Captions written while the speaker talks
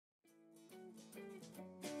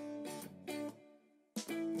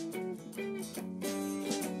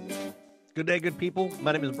Good day, good people.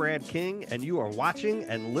 My name is Brad King, and you are watching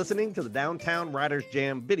and listening to the Downtown Writers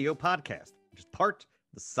Jam video podcast, which is part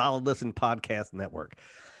of the Solid Listen Podcast Network.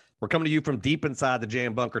 We're coming to you from deep inside the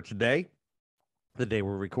Jam Bunker today. The day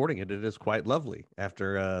we're recording it, it is quite lovely.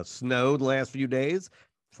 After snow the last few days,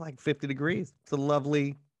 it's like 50 degrees. It's a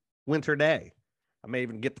lovely winter day. I may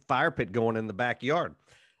even get the fire pit going in the backyard.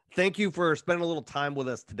 Thank you for spending a little time with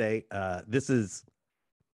us today. This is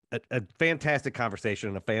a fantastic conversation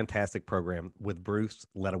and a fantastic program with Bruce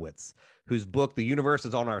Ledewitz, whose book, The Universe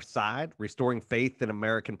is on Our Side, Restoring Faith in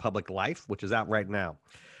American Public Life, which is out right now.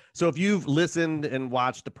 So if you've listened and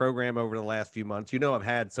watched the program over the last few months, you know I've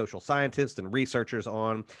had social scientists and researchers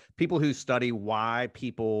on, people who study why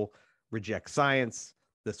people reject science,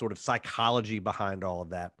 the sort of psychology behind all of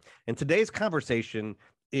that. And today's conversation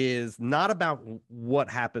is not about what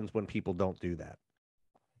happens when people don't do that.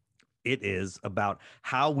 It is about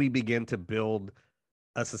how we begin to build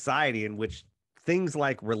a society in which things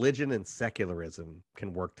like religion and secularism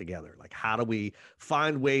can work together. Like, how do we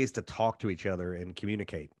find ways to talk to each other and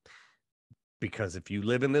communicate? Because if you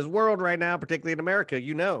live in this world right now, particularly in America,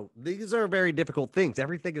 you know, these are very difficult things.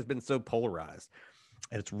 Everything has been so polarized,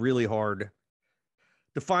 and it's really hard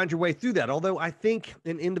to find your way through that. Although I think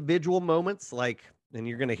in individual moments, like, and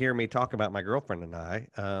you're going to hear me talk about my girlfriend and I,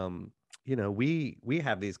 you know, we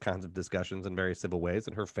have these kinds of discussions in very civil ways,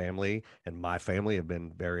 and her family and my family have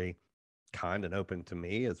been very kind and open to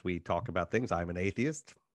me as we talk about things. I'm an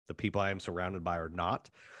atheist. The people I am surrounded by are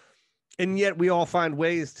not. And yet we all find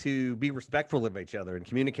ways to be respectful of each other and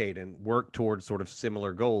communicate and work towards sort of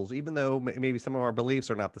similar goals, even though maybe some of our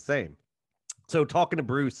beliefs are not the same. So talking to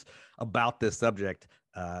Bruce about this subject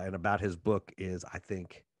and about his book is, I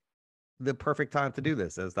think, the perfect time to do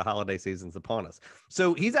this as the holiday season's upon us.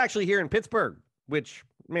 So he's actually here in Pittsburgh, which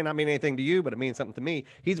may not mean anything to you, but it means something to me.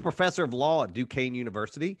 He's a professor of law at Duquesne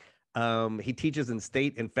University. He teaches in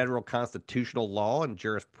state and federal constitutional law and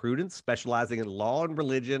jurisprudence, specializing in law and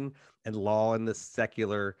religion and law in the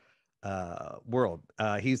secular world.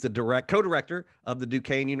 He's the co-director of the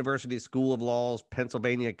Duquesne University School of Law's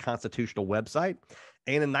Pennsylvania Constitutional website.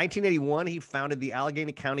 And in 1981, he founded the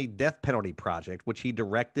Allegheny County Death Penalty Project, which he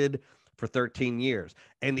directed for 13 years.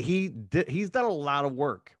 And he's done a lot of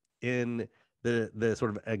work in the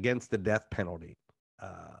sort of against the death penalty.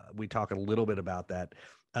 We talk a little bit about that.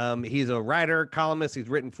 He's a writer, columnist. He's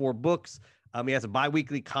written 4 books. He has a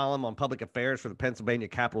biweekly column on public affairs for the Pennsylvania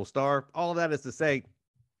Capital Star. All of that is to say,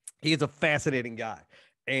 he is a fascinating guy.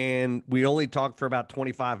 And we only talked for about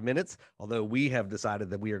 25 minutes, although we have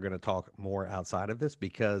decided that we are going to talk more outside of this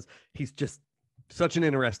because he's just such an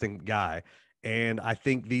interesting guy. And I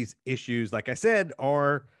think these issues, like I said,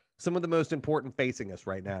 are some of the most important facing us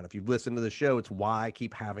right now. And if you've listened to the show, it's why I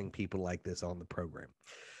keep having people like this on the program.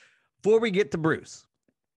 Before we get to Bruce,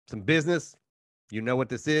 some business. You know what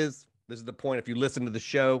this is. This is the point, if you listen to the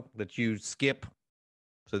show, that you skip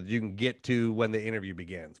so that you can get to when the interview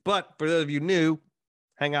begins. But for those of you new,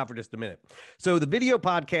 hang out for just a minute. So the video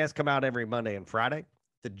podcasts come out every Monday and Friday.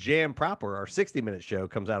 The Jam Proper, our 60-minute show,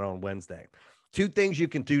 comes out on Wednesday. 2 things you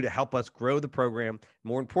can do to help us grow the program.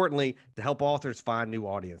 More importantly, to help authors find new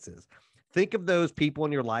audiences. Think of those people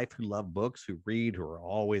in your life who love books, who read, who are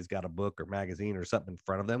always got a book or magazine or something in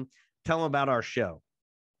front of them. Tell them about our show.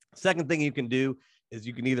 Second thing you can do is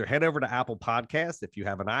you can either head over to Apple Podcasts if you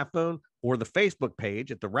have an iPhone, or the Facebook page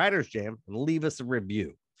at The Writers Jam and leave us a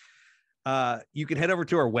review. You can head over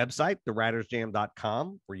to our website,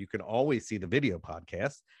 thewritersjam.com, where you can always see the video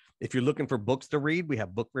podcast. If you're looking for books to read, we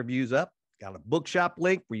have book reviews up. Got a bookshop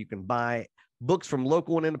link where you can buy books from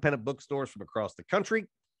local and independent bookstores from across the country.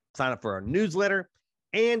 Sign up for our newsletter,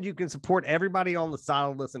 and you can support everybody on the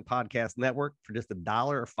Solid Listen Podcast Network for just $1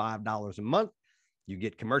 or $5 a month. You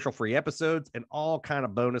get commercial-free episodes and all kind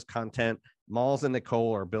of bonus content. Malls and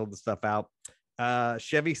Nicole are building stuff out.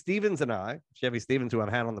 Chevy Stevens, who I've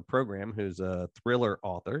had on the program, who's a thriller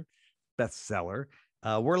author, bestseller,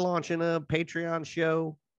 we're launching a Patreon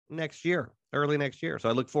show early next year. So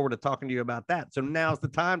I look forward to talking to you about that. So now's the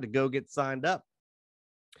time to go get signed up.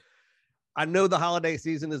 I know the holiday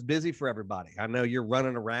season is busy for everybody. I know you're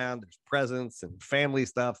running around. There's presents and family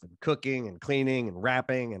stuff and cooking and cleaning and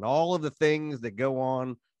wrapping and all of the things that go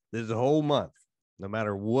on this whole month. No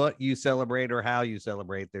matter what you celebrate or how you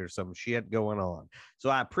celebrate, there's some shit going on. So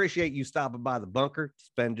I appreciate you stopping by the bunker to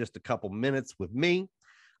spend just a couple minutes with me.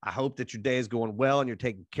 I hope that your day is going well and you're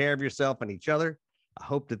taking care of yourself and each other. I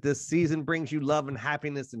hope that this season brings you love and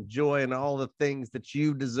happiness and joy and all the things that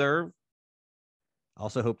you deserve. I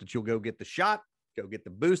also hope that you'll go get the shot, go get the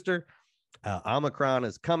booster. Omicron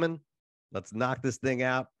is coming. Let's knock this thing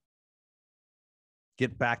out.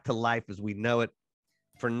 Get back to life as we know it.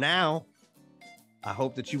 For now, I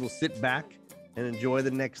hope that you will sit back and enjoy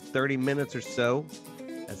the next 30 minutes or so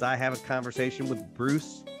as I have a conversation with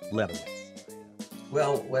Bruce Ledewitz.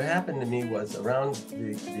 Well, what happened to me was around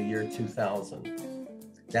the year 2000,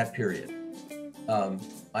 that period,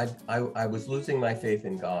 I was losing my faith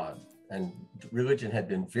in God, and religion had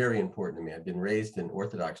been very important to me. I'd been raised in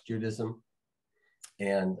Orthodox Judaism,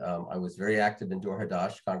 and I was very active in Dor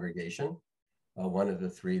Hadash congregation, one of the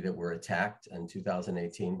three that were attacked in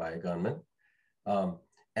 2018 by a gunman.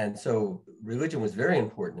 And so religion was very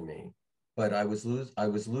important to me, but I was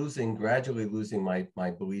gradually losing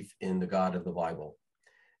my belief in the God of the Bible.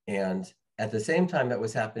 And at the same time that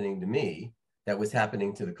was happening to me, that was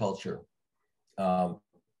happening to the culture.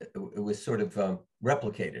 It was sort of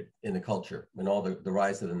replicated in the culture and all the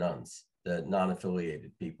rise of the nuns, the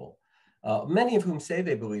non-affiliated people, many of whom say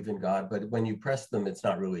they believe in God, but when you press them, it's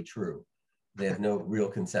not really true. They have no real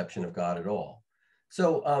conception of God at all.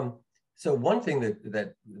 So, so one thing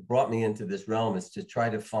that brought me into this realm is to try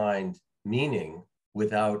to find meaning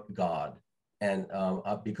without God. And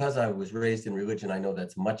because I was raised in religion, I know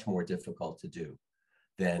that's much more difficult to do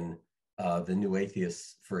than the new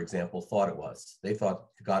atheists, for example, thought it was. They thought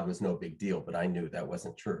God was no big deal, but I knew that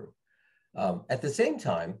wasn't true. At the same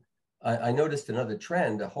time, I noticed another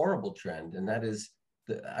trend, a horrible trend, and that is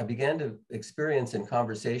that I began to experience in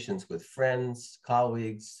conversations with friends,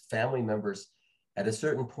 colleagues, family members, at a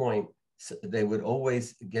certain point, they would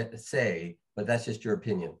always say, but that's just your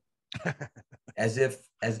opinion. as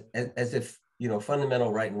if, you know,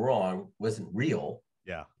 fundamental right and wrong wasn't real.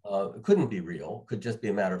 Yeah. It couldn't be real, could just be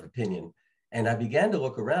a matter of opinion. And I began to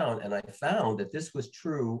look around and I found that this was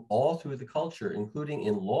true all through the culture, including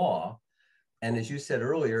in law. And as you said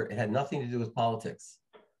earlier, it had nothing to do with politics.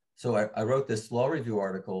 So I wrote this law review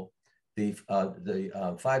article, the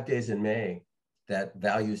 5 days in May that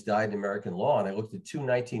values died in American law. And I looked at two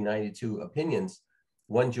 1992 opinions,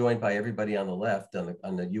 one joined by everybody on the left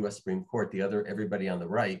on the US Supreme Court, the other everybody on the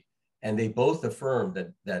right. And they both affirmed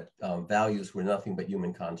that values were nothing but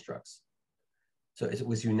human constructs. So it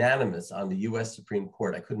was unanimous on the US Supreme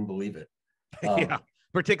Court. I couldn't believe it. Yeah,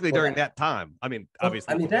 particularly during that time. I mean,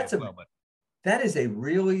 obviously. I mean, that is a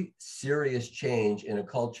really serious change in a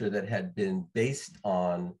culture that had been based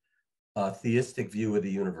on a theistic view of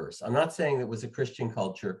the universe. I'm not saying it was a Christian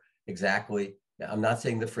culture exactly. I'm not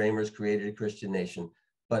saying the framers created a Christian nation,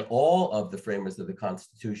 but all of the framers of the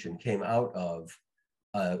Constitution came out of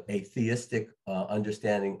a theistic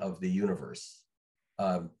understanding of the universe.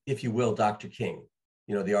 If you will, Dr. King,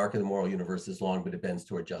 you know, the arc of the moral universe is long, but it bends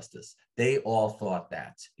toward justice. They all thought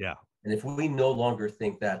that. Yeah. And if we no longer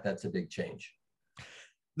think that, that's a big change.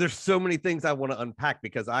 There's so many things I want to unpack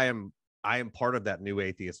because I am part of that new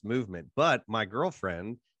atheist movement, but my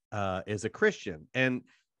girlfriend is a Christian, and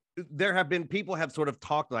there have been people have sort of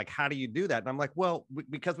talked like, how do you do that? And I'm like, well,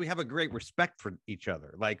 because we have a great respect for each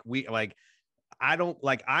other.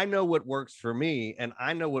 I know what works for me and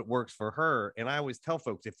I know what works for her. And I always tell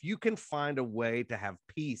folks, if you can find a way to have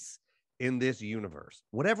peace in this universe,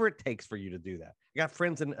 whatever it takes for you to do that. I got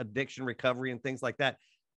friends in addiction recovery and things like that.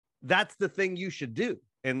 That's the thing you should do.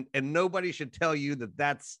 And nobody should tell you that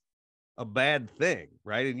that's a bad thing,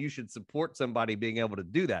 right? And you should support somebody being able to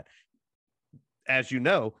do that. As you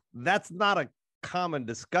know, that's not a common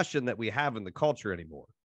discussion that we have in the culture anymore.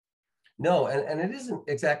 No, and it isn't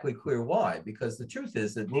exactly clear why, because the truth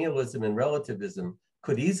is that nihilism and relativism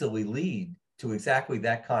could easily lead to exactly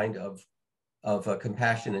that kind of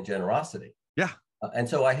compassion and generosity. Yeah. And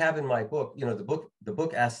so I have in my book, you know, the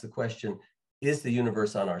book asks the question, is the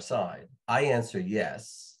universe on our side? I answer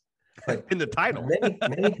yes. But in the title,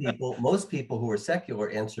 many people, most people who are secular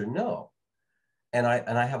answer no. And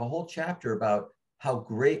I have a whole chapter about how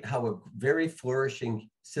a very flourishing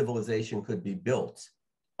civilization could be built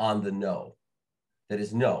on the no. That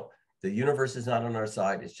is, no, the universe is not on our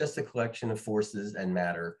side. It's just a collection of forces and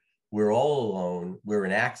matter. We're all alone. We're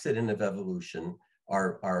an accident of evolution.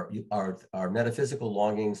 Our metaphysical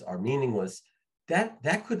longings are meaningless.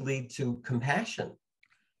 That could lead to compassion.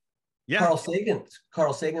 Yeah.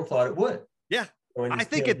 Carl Sagan thought it would. Yeah. I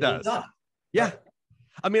think it does. Yeah.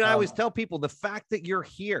 I mean, I always tell people the fact that you're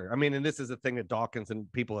here, I mean, and this is a thing that Dawkins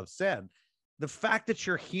and people have said, the fact that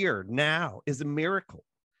you're here now is a miracle.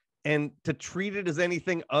 And to treat it as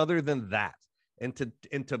anything other than that, and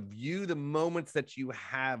to view the moments that you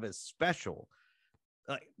have as special,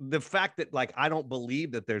 the fact that like I don't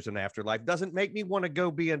believe that there's an afterlife doesn't make me want to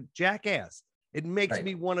go be a jackass. It makes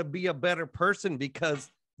me want to be a better person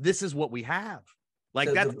because this is what we have. Like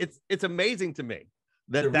so it's amazing to me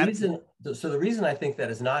that the reason I think that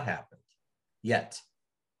has not happened yet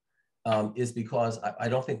is because I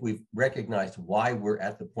don't think we've recognized why we're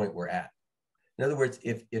at the point we're at. In other words,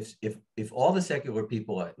 if all the secular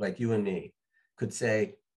people like you and me could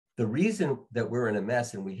say, the reason that we're in a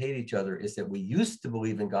mess and we hate each other is that we used to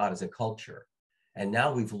believe in God as a culture, and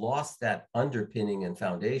now we've lost that underpinning and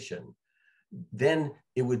foundation, then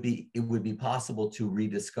it would be possible to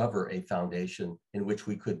rediscover a foundation in which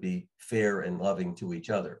we could be fair and loving to each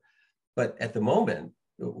other. But at the moment,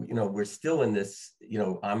 we're still in this,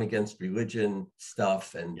 I'm against religion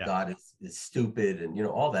stuff, and God is stupid, and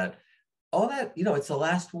all that, it's the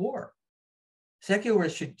last war.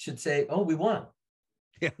 Secularists should say, oh, we won.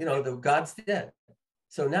 The God's dead.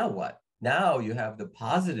 So now what? Now you have the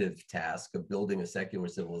positive task of building a secular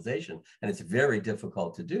civilization, and it's very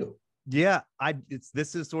difficult to do. Yeah,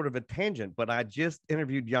 this is sort of a tangent, but I just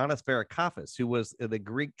interviewed Yanis Varoufakis, who was the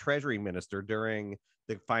Greek treasury minister during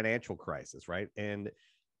the financial crisis, right? And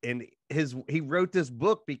he wrote this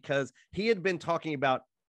book because he had been talking about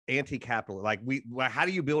anti-capital, like how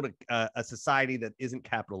do you build a society that isn't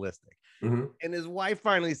capitalistic? Mm-hmm. And his wife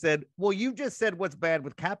finally said, well, you just said what's bad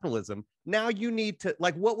with capitalism. Now you need to,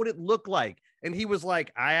 like, what would it look like? And he was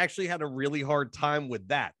like, I actually had a really hard time with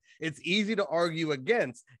that. It's easy to argue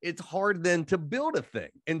against. It's hard then to build a thing.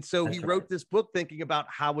 And so he wrote this book thinking about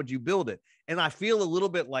how would you build it. And I feel a little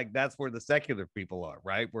bit like that's where the secular people are,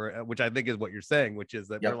 right? Which I think is what you're saying, which is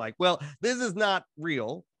that they're like, well, this is not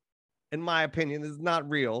real. In my opinion, this is not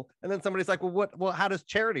real. And then somebody's like, well, how does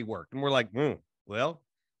charity work? And we're like, well,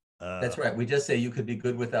 that's right. We just say you could be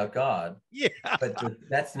good without God. Yeah. But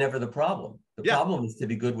that's never the problem. The problem is to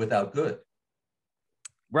be good without good.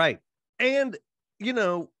 Right. And,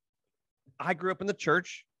 I grew up in the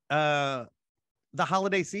church. The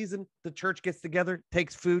holiday season, the church gets together,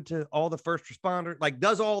 takes food to all the first responders, like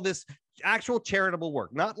does all this actual charitable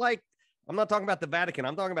work. Not like, I'm not talking about the Vatican.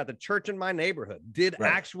 I'm talking about the church in my neighborhood did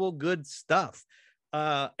actual good stuff.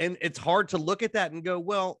 And it's hard to look at that and go,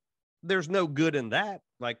 well, there's no good in that.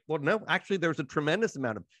 Like, well, no, actually, there's a tremendous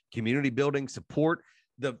amount of community building support,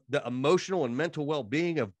 the emotional and mental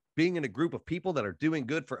well-being of being in a group of people that are doing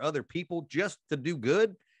good for other people just to do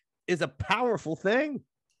good is a powerful thing.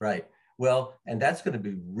 Right. Well, and that's going to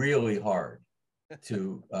be really hard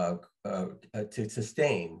to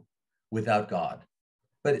sustain without God.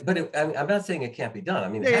 But I'm not saying it can't be done. I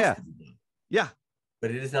mean, it has to be done. Yeah.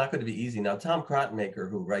 But it is not going to be easy. Now, Tom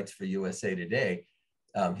Krottenmaker, who writes for USA Today,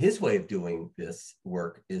 his way of doing this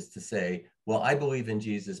work is to say, well, I believe in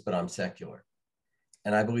Jesus, but I'm secular.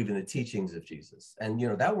 And I believe in the teachings of Jesus. And,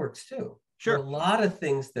 that works too. Sure. There are a lot of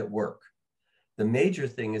things that work. The major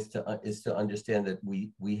thing is to understand that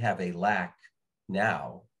we have a lack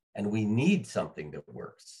now, and we need something that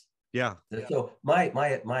works. Yeah. So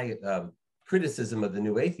my criticism of the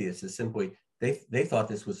new atheists is simply they thought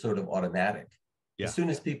this was sort of automatic. Yeah. As soon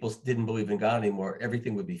as people didn't believe in God anymore,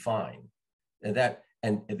 everything would be fine. And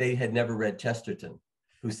they had never read Chesterton,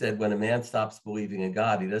 who said when a man stops believing in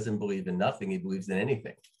God, he doesn't believe in nothing, he believes in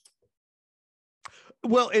anything.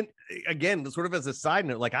 Well, and again, sort of as a side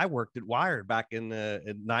note, like I worked at Wired back in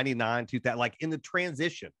 99, 2000, like in the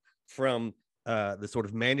transition from the sort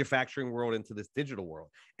of manufacturing world into this digital world.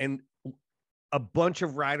 And a bunch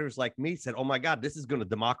of writers like me said, oh my God, this is going to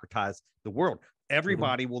democratize the world.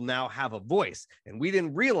 Everybody will now have a voice. And we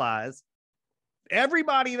didn't realize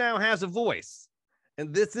everybody now has a voice.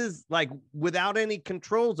 And this is like without any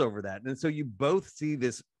controls over that. And so you both see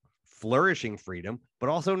this flourishing freedom, but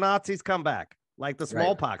also Nazis come back. Like the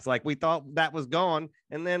smallpox, like we thought that was gone,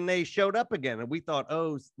 and then they showed up again, and we thought,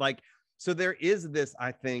 oh, like, so there is this,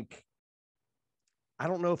 I think, I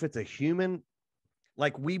don't know if it's a human,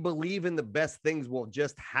 like we believe in the best things will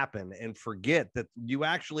just happen and forget that you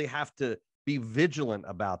actually have to be vigilant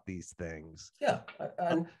about these things. Yeah.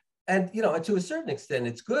 And to a certain extent,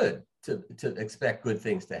 it's good to expect good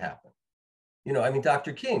things to happen. I mean,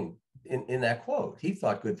 Dr. King, in that quote, he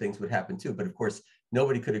thought good things would happen too. But of course,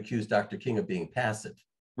 nobody could accuse Dr. King of being passive.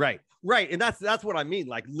 Right. And that's what I mean,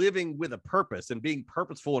 like living with a purpose and being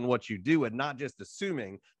purposeful in what you do and not just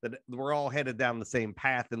assuming that we're all headed down the same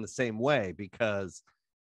path in the same way, because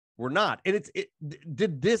we're not. And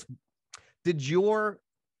did your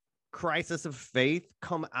crisis of faith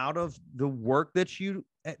come out of the work that you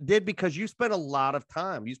did? Because you spent a lot of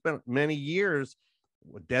time, you spent many years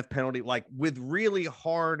with death penalty, like with really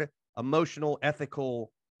hard emotional,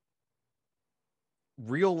 ethical,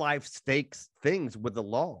 real life stakes things with the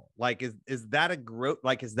law. Like, is that a growth?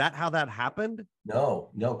 Like, is that how that happened? No,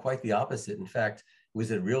 quite the opposite. In fact, it was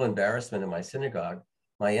a real embarrassment in my synagogue.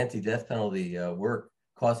 My anti-death penalty work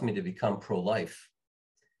caused me to become pro-life.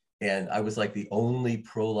 And I was like the only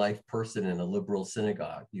pro-life person in a liberal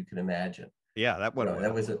synagogue you can imagine. Yeah, I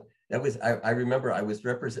remember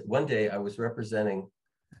one day I was representing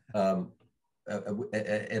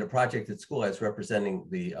at a project at school, I was representing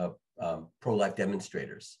the pro-life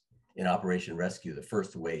demonstrators in Operation Rescue, the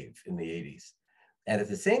first wave in the 80s. And at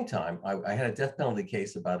the same time, I had a death penalty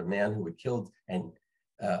case about a man who had killed, and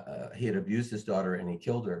he had abused his daughter and he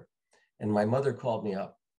killed her. And my mother called me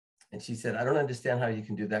up and she said, I don't understand how you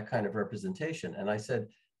can do that kind of representation. And I said,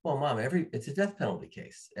 well, Mom, it's a death penalty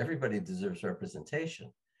case. Everybody deserves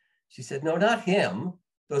representation. She said, no, not him,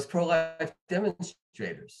 those pro-life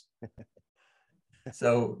demonstrators.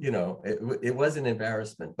 So, you know, it was an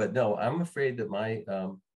embarrassment. But no, I'm afraid that my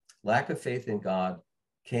lack of faith in God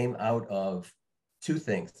came out of two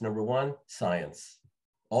things. Number one, science.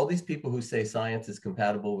 All these people who say science is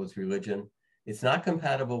compatible with religion, it's not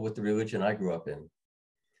compatible with the religion I grew up in,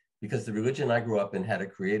 because the religion I grew up in had a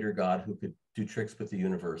creator God who could do tricks with the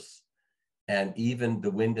universe. And even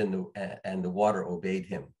the wind and the water obeyed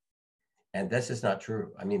him. And that's just not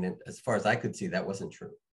true. I mean, as far as I could see, that wasn't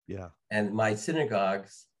true. Yeah. And my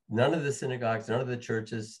synagogues, none of the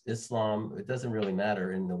churches, Islam, it doesn't really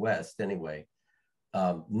matter in the West anyway.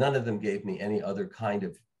 None of them gave me any other kind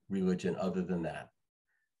of religion other than that.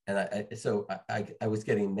 And so I was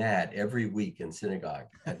getting mad every week in synagogue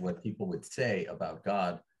at what people would say about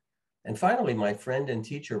God. And finally, my friend and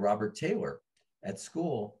teacher, Robert Taylor, at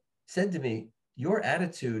school said to me, your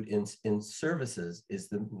attitude in services is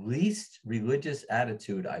the least religious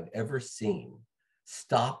attitude I've ever seen.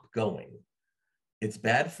 Stop going. It's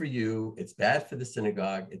bad for you. It's bad for the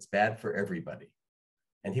synagogue. It's bad for everybody.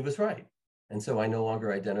 And he was right. And so I no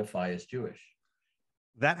longer identify as Jewish.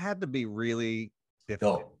 That had to be really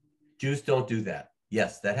difficult. No, Jews don't do that.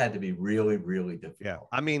 Yes, that had to be really, really difficult. Yeah,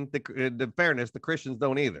 I mean, the fairness, the Christians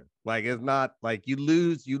don't either. Like, it's not like you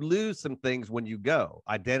lose some things when you go.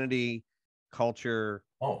 Identity, culture.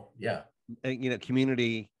 Oh, yeah. You know,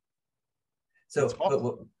 community. So,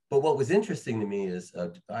 but what was interesting to me is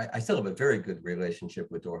I still have a very good relationship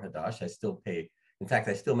with Dor Hadash. I still pay. In fact,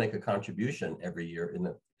 I still make a contribution every year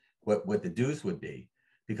in what the dues would be,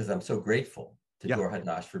 because I'm so grateful to Dor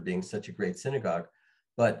Hadash for being such a great synagogue.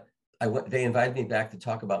 But they invited me back to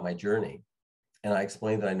talk about my journey, and I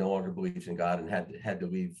explained that I no longer believed in God and had to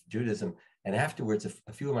leave Judaism. And afterwards,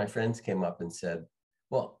 a few of my friends came up and said,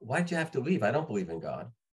 "Well, why'd you have to leave? I don't believe in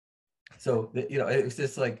God." So you know, it was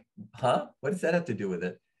just like, huh? What does that have to do with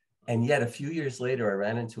it? And yet, a few years later, I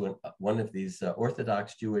ran into one of these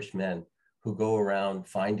Orthodox Jewish men who go around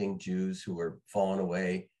finding Jews who are fallen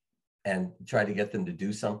away and try to get them to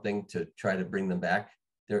do something to try to bring them back.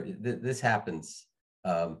 This happens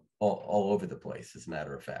all over the place, as a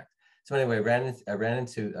matter of fact. So anyway, I ran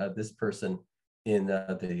into this person in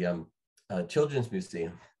the Children's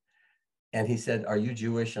Museum, and he said, "Are you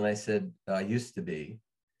Jewish?" And I said, "I used to be."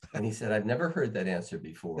 And he said, "I've never heard that answer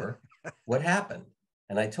before. What happened?"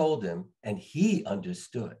 And I told him, and he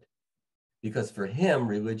understood, because for him,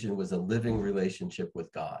 religion was a living relationship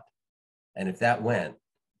with God. And if that went,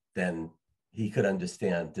 then he could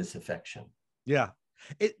understand disaffection. Yeah.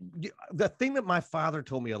 The thing that my father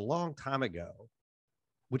told me a long time ago,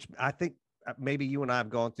 which I think maybe you and I have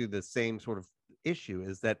gone through the same sort of issue,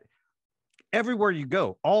 is that everywhere you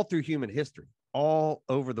go, all through human history, all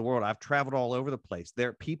over the world, I've traveled all over the place.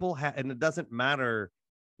 There, people have, and it doesn't matter,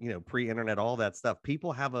 you know, pre-internet, all that stuff.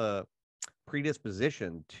 People have a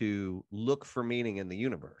predisposition to look for meaning in the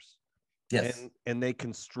universe. Yes. And they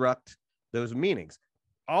construct those meanings.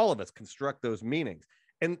 All of us construct those meanings.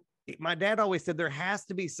 And my dad always said there has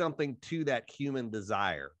to be something to that human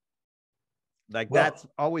desire. Like, that's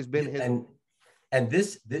always been his. And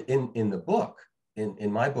this in the book,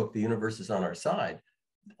 in my book, The Universe is on Our Side,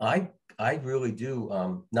 I really do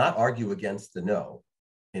not argue against the no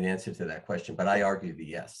in answer to that question, but I argue the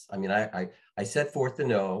yes. I mean, I set forth the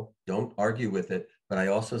no, don't argue with it, but I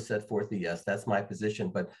also set forth the yes. That's my position.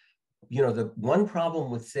 But, you know, the one problem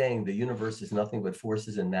with saying the universe is nothing but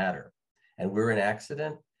forces and matter, and we're an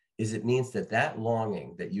accident, is it means that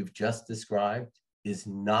longing that you've just described is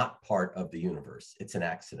not part of the universe. It's an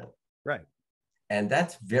accident. Right. And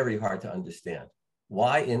that's very hard to understand.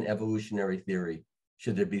 Why in evolutionary theory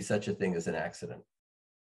should there be such a thing as an accident?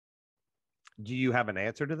 Do you have an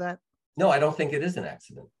answer to that? No, I don't think it is an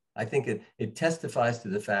accident. I think it testifies to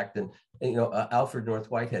the fact that, you know, Alfred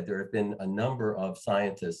North Whitehead, there have been a number of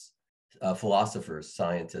scientists, philosophers,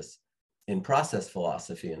 scientists in process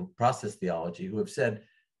philosophy and process theology who have said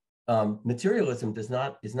materialism is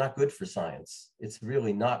not good for science. It's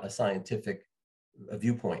really not a scientific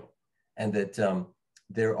viewpoint, and that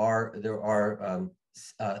there are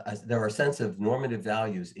a sense of normative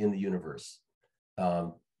values in the universe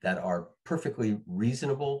that are perfectly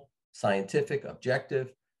reasonable, scientific,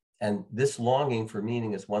 objective, and this longing for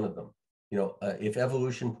meaning is one of them. if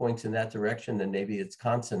evolution points in that direction, then maybe it's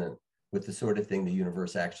consonant with the sort of thing the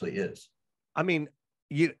universe actually is. I mean,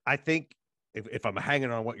 I think if I'm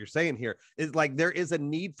hanging on what you're saying here, is like there is a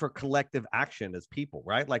need for collective action as people,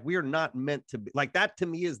 right? Like we are not meant to be like that. To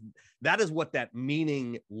me, that is what that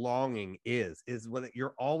meaning longing is what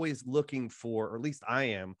you're always looking for, or at least I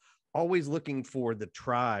am always looking for the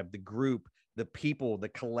tribe, the group, the people, the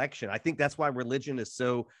collection. I think that's why religion is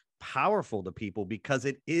so powerful to people, because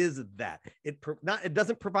it is that it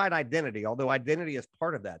doesn't provide identity, although identity is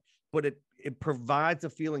part of that, but it provides a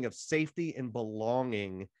feeling of safety and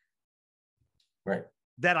belonging. Right.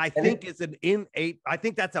 That I think is an innate, I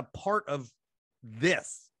think that's a part of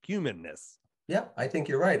this humanness. Yeah, I think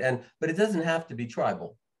you're right. But it doesn't have to be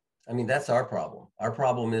tribal. I mean, that's our problem. Our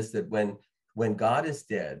problem is that when God is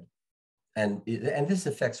dead, and this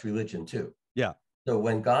affects religion too. Yeah. So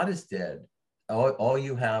when God is dead, all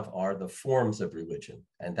you have are the forms of religion.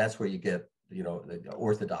 And that's where you get, the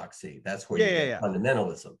orthodoxy. That's where you get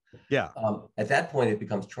fundamentalism. Yeah. At that point, it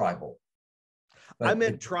becomes tribal. But I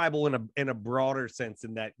meant tribal in a broader sense,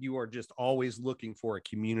 in that you are just always looking for a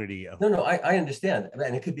community of. No, I understand,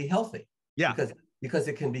 and it could be healthy. Yeah, because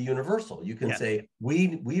it can be universal. You can say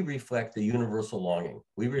we reflect the universal longing.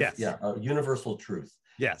 A universal truth.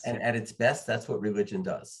 Yes, and at its best, that's what religion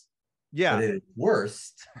does. Yeah, but at its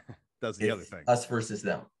worst, does the other thing. Us versus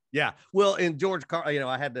them. Yeah. Well, in George Carlin,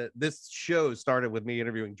 I had this show started with me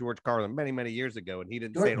interviewing George Carlin many years ago, and he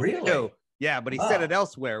didn't say it on the show. Yeah, but he said it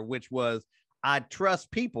elsewhere, which was, I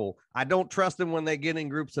trust people. I don't trust them when they get in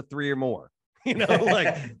groups of 3 or more.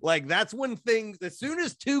 Like that's when things, as soon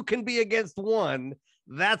as 2 can be against 1,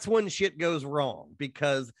 that's when shit goes wrong,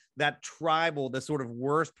 because that tribal, the sort of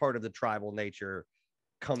worst part of the tribal nature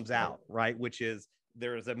comes out, right? Which is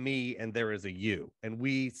there is a me and there is a you. And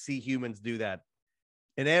we see humans do that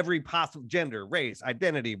in every possible gender, race,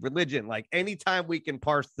 identity, religion. Like anytime we can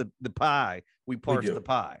parse the pie, we parse the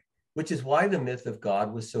pie. Which is why the myth of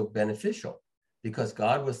God was so beneficial, because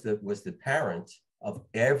God was the parent of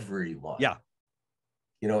everyone. Yeah.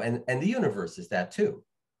 And the universe is that too.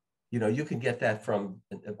 You can get that from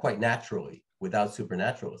quite naturally without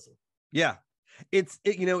supernaturalism. Yeah. It's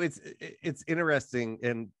interesting.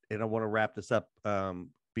 And I want to wrap this up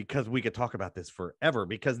because we could talk about this forever,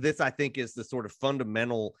 because this, I think, is the sort of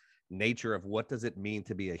fundamental nature of what does it mean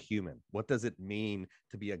to be a human? What does it mean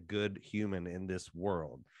to be a good human in this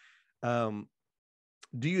world?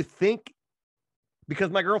 Do you think, because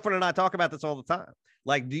my girlfriend and I talk about this all the time,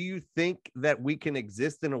 like, do you think that we can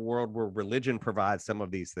exist in a world where religion provides some of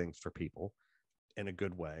these things for people in a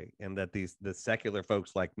good way, and that the secular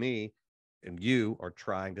folks like me and you are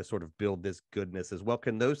trying to sort of build this goodness as well?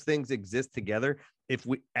 Can those things exist together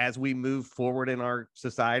as we move forward in our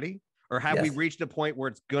society, or have we reached a point where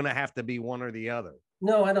it's going to have to be one or the other?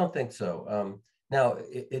 No, I don't think so. Now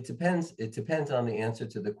it depends. It depends on the answer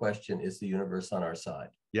to the question: is the universe on our side?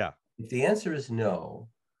 Yeah. If the answer is no,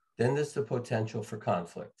 then there's the potential for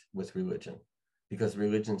conflict with religion, because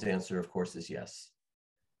religion's answer, of course, is yes.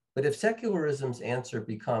 But if secularism's answer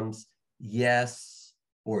becomes yes,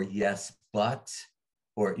 or yes, but,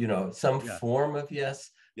 or, some form of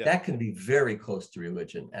yes, that can be very close to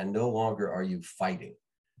religion, and no longer are you fighting.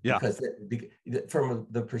 Yeah. Because from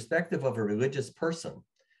the perspective of a religious person,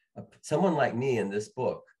 someone like me in this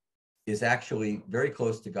book is actually very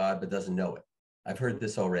close to God, but doesn't know it. I've heard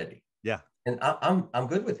this already. Yeah. And I'm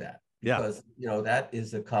good with that, because that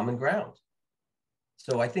is a common ground.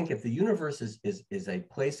 So I think if the universe is a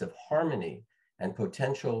place of harmony and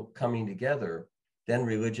potential coming together, then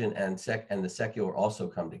religion and the secular also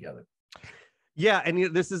come together. Yeah.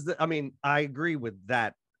 And this is I agree with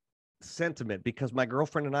that sentiment, because my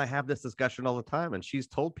girlfriend and I have this discussion all the time, and she's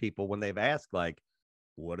told people when they've asked, like,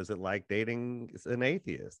 what is it like dating an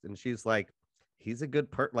atheist? And she's like, he's a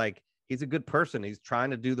good person. He's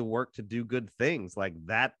trying to do the work to do good things. Like,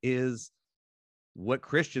 that is what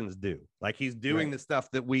Christians do. Like, he's doing the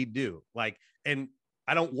stuff that we do. Like, and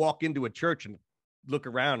I don't walk into a church and look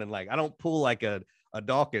around and, like, I don't pull like a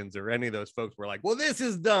Dawkins or any of those folks where, like, well, this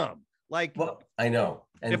is dumb. Like, well, I know.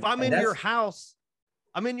 And if I'm in your house,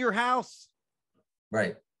 I'm in your house.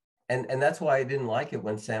 Right. And that's why I didn't like it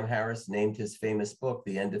when Sam Harris named his famous book,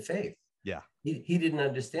 The End of Faith. Yeah. He didn't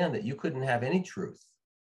understand that you couldn't have any truth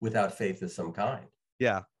without faith of some kind.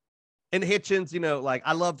 Yeah. And Hitchens, like,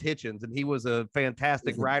 I loved Hitchens, and he was a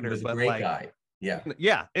fantastic writer. He was a great guy. Yeah.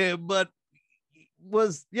 Yeah. But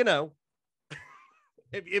was, if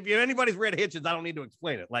anybody's read Hitchens, I don't need to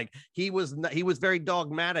explain it. Like, he was very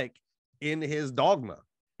dogmatic in his dogma,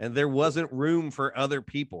 and there wasn't room for other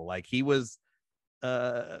people. Like, he was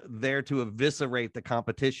there to eviscerate the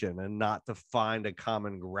competition and not to find a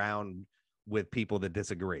common ground Right. with people that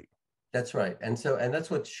disagree. That's right. And that's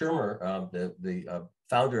what Shermer, the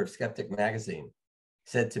founder of Skeptic Magazine,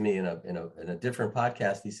 said to me in a different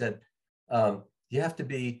podcast. He said, you have to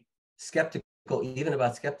be skeptical even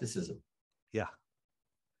about skepticism. Yeah.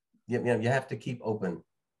 You have to keep open,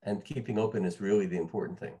 and keeping open is really the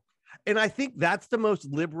important thing. And I think that's the most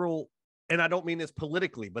liberal, and I don't mean this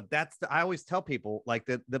politically, but I always tell people, like,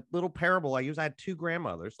 the little parable I use. I had two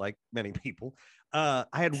grandmothers, like many people. I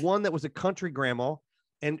had one that was a country grandma,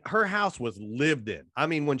 and her house was lived in. I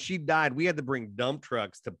mean, when she died, we had to bring dump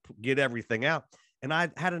trucks to get everything out. And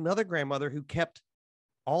I had another grandmother who kept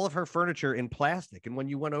all of her furniture in plastic. And when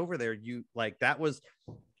you went over there, you like, that was,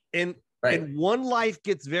 and one life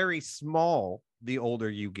gets very small the older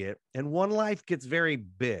you get, and one life gets very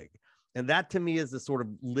big. And that to me is the sort of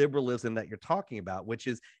liberalism that you're talking about, which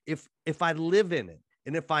is if I live in it,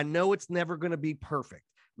 and if I know it's never going to be perfect,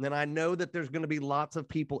 then I know that there's going to be lots of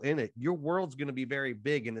people in it. Your world's going to be very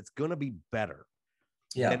big, and it's going to be better.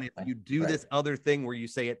 Yeah. And if you do this other thing where you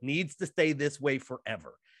say it needs to stay this way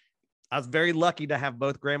forever. I was very lucky to have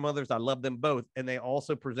both grandmothers. I love them both. And they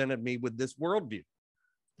also presented me with this worldview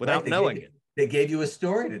without knowing it. They gave you a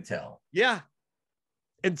story to tell. Yeah.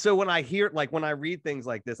 And so when I hear, like, when I read things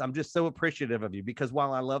like this, I'm just so appreciative of you, because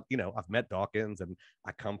while I love, I've met Dawkins, and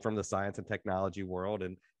I come from the science and technology world,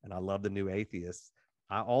 and I love the new atheists.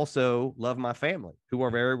 I also love my family, who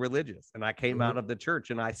are very religious. And I came out of the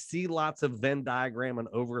church, and I see lots of Venn diagram and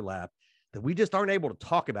overlap that we just aren't able to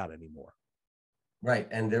talk about anymore. Right.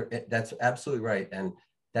 And that's absolutely right. And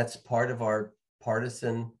that's part of our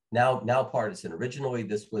partisan, now partisan. Originally,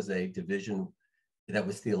 this was a division that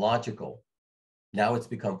was theological. Now it's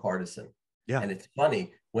become partisan. Yeah. And it's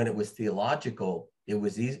funny, when it was theological, it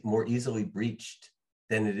was more easily breached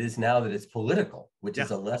than it is now that it's political, which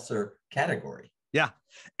is a lesser category. Yeah.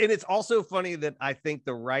 And it's also funny that I think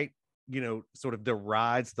the right, sort of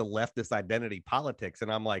derides the leftist identity politics.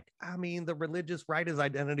 And I'm like, I mean, the religious right is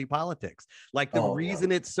identity politics. Like, the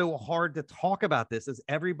reason it's so hard to talk about this is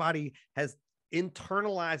everybody has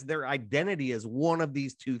internalized their identity as one of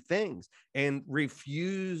these two things and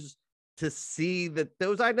refuse to see that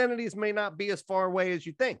those identities may not be as far away as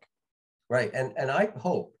you think. Right. And I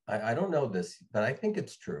hope, I don't know this, but I think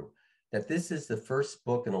it's true, that this is the first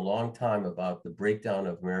book in a long time about the breakdown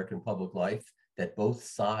of American public life that both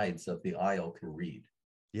sides of the aisle can read.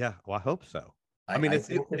 Yeah, well, I hope so. I think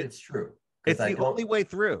it's true. It's the only way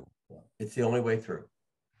through. It's the only way through.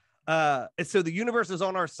 So The Universe is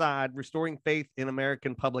on Our Side, Restoring Faith in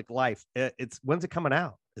American Public Life. When's it coming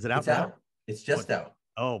out? Is it out now? Out. It's just out.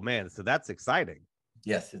 Oh, man. So that's exciting.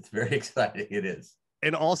 Yes, it's very exciting. It is.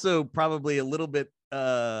 And also probably a little bit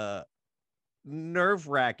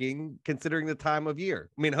nerve-wracking, considering the time of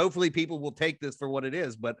year. I mean, hopefully people will take this for what it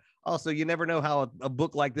is, but also you never know how a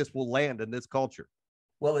book like this will land in this culture.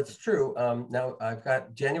 Well, it's true. Now I've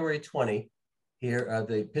got January 20 here.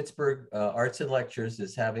 The Pittsburgh Arts and Lectures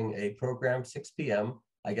is having a program, 6 p.m.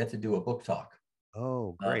 I get to do a book talk.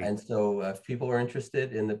 Oh, great. And so if people are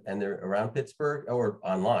interested and they're around Pittsburgh, or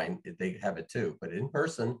online, they have it too, but in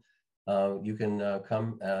person, you can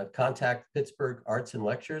come contact Pittsburgh Arts and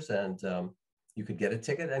Lectures, and you could get a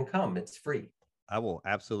ticket and come. It's free. I will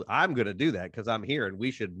absolutely. I'm going to do that because I'm here, and we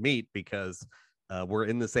should meet because we're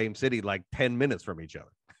in the same city, like 10 minutes from each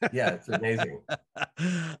other. Yeah, it's amazing.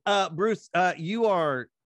 Bruce, you are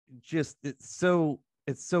just, it's so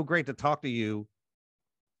great to talk to you.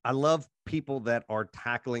 I love people that are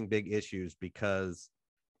tackling big issues, because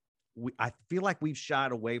I feel like we've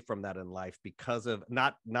shied away from that in life because of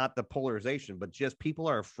not the polarization, but just people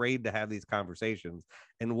are afraid to have these conversations.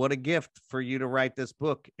 And what a gift for you to write this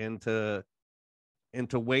book and to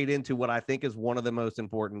wade into what I think is one of the most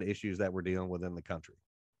important issues that we're dealing with in the country.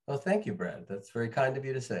 Well, thank you, Brad. That's very kind of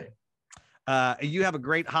you to say. You have a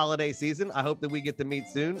great holiday season. I hope that we get to meet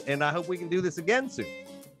soon, and I hope we can do this again soon.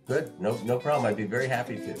 Good. No problem. I'd be very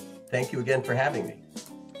happy to. Thank you again for having me.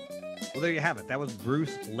 Well, there you have it. That was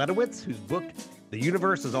Bruce Ledewitz, whose book, The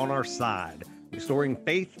Universe is on Our Side, Restoring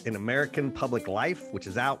Faith in American Public Life, which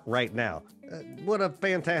is out right now. What a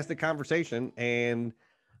fantastic conversation. And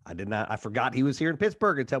I forgot he was here in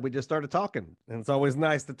Pittsburgh until we just started talking. And it's always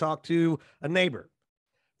nice to talk to a neighbor.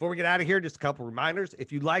 Before we get out of here, just a couple reminders.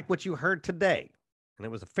 If you like what you heard today, and it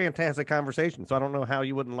was a fantastic conversation, so I don't know how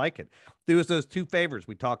you wouldn't like it, do us those two favors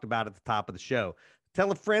we talked about at the top of the show.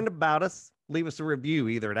 Tell a friend about us. Leave us a review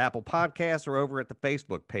either at Apple Podcasts or over at the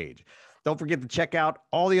Facebook page. Don't forget to check out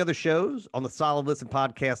all the other shows on the Solid Listen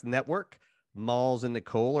Podcast Network. Malls and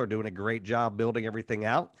Nicole are doing a great job building everything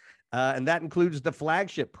out. And that includes the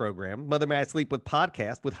flagship program, Mother May I Sleep With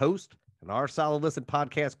podcast, with host and our Solid Listen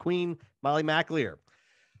Podcast queen, Molly McAleer.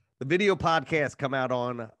 The video podcasts come out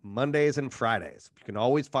on Mondays and Fridays. You can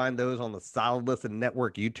always find those on the Solid Listen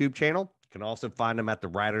Network YouTube channel. You can also find them at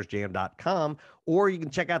thewritersjam.com, or you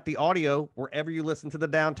can check out the audio wherever you listen to the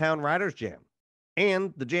Downtown Writers Jam.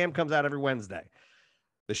 And the jam comes out every Wednesday.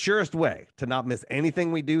 The surest way to not miss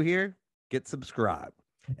anything we do here, get subscribed.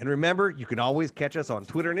 And remember, you can always catch us on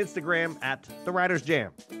Twitter and Instagram at The Writers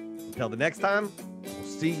Jam. Until the next time, we'll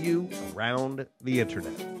see you around the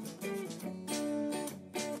internet.